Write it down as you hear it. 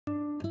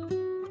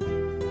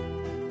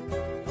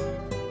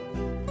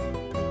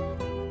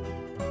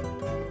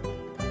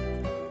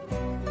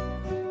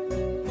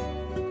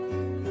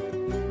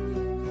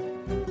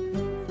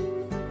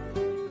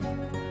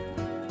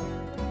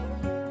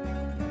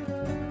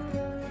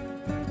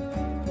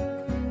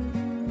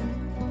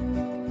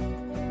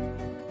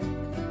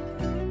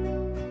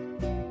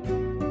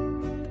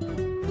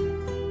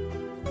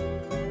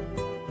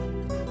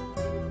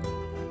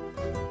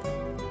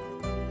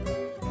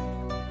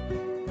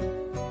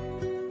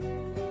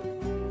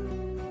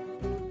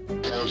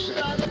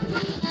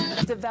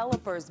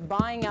Developers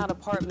buying out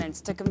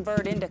apartments to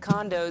convert into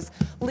condos,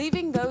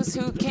 leaving those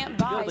who can't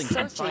buy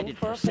searching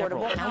for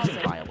affordable housing.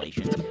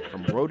 Violations,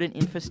 from rodent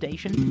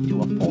infestation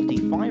to a faulty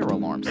fire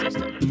alarm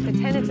system. The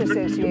Tenants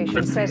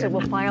Association says it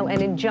will file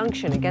an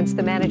injunction against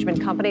the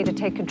management company to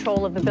take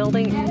control of the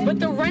building. But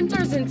the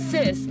renters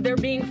insist they're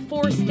being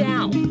forced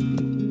out. The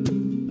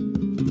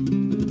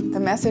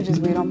message is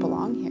we don't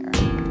belong here.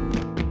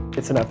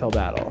 It's an uphill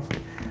battle.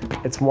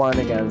 It's one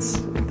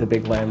against the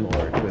big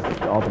landlord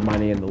with all the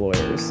money and the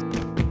lawyers.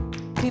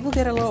 People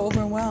get a little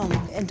overwhelmed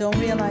and don't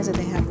realize that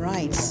they have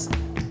rights.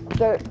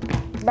 The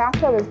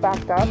bathtub is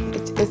backed up.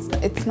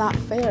 It's not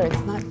fair.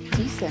 It's not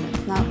decent.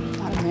 It's not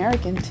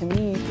American to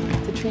me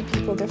to treat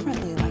people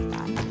differently like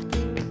that.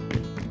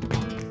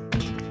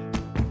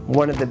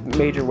 One of the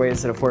major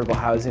ways that affordable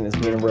housing is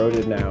being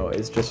eroded now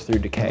is just through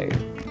decay.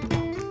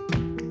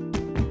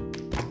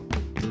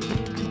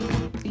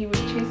 He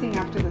was chasing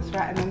after this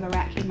rat, and then the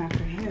rat came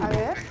after him.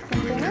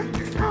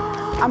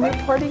 I'm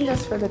reporting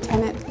this for the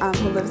tenant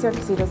who lives there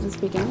because he doesn't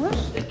speak English.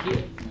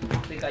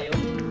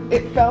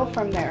 It fell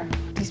from there.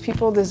 These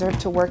people deserve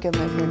to work and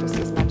live here just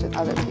as much as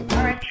other people.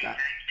 All right. Thank you.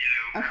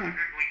 Okay. Have a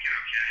good weekend,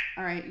 okay?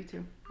 All right, you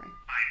too.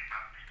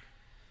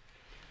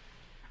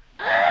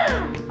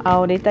 Bye.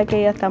 Ahorita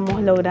que ya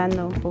estamos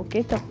logrando un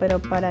poquito, pero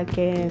para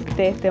que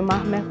esté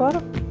más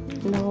mejor,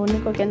 lo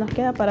único que nos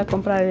queda para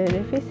comprar el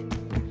edificio.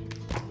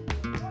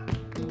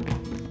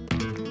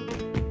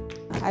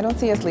 I don't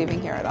see us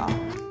leaving here at all.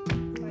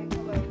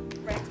 Cycle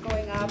of rents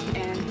going up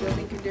and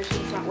building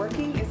conditions not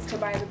working is to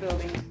buy the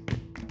building.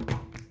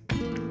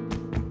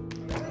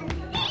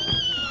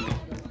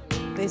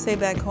 They say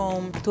back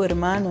home, tu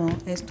hermano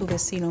es tu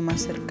vecino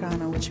más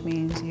cercano, which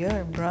means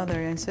your brother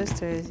and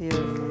sister is your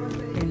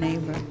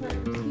neighbor.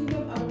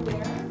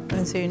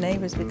 And so your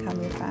neighbors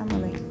become your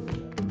family.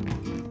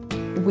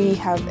 We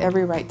have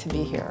every right to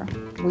be here.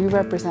 We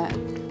represent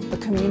a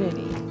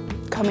community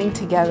coming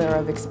together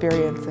of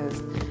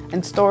experiences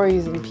and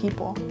stories and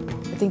people.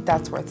 I think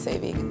that's worth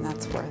saving and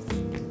that's worth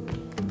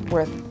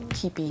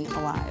keeping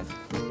alive.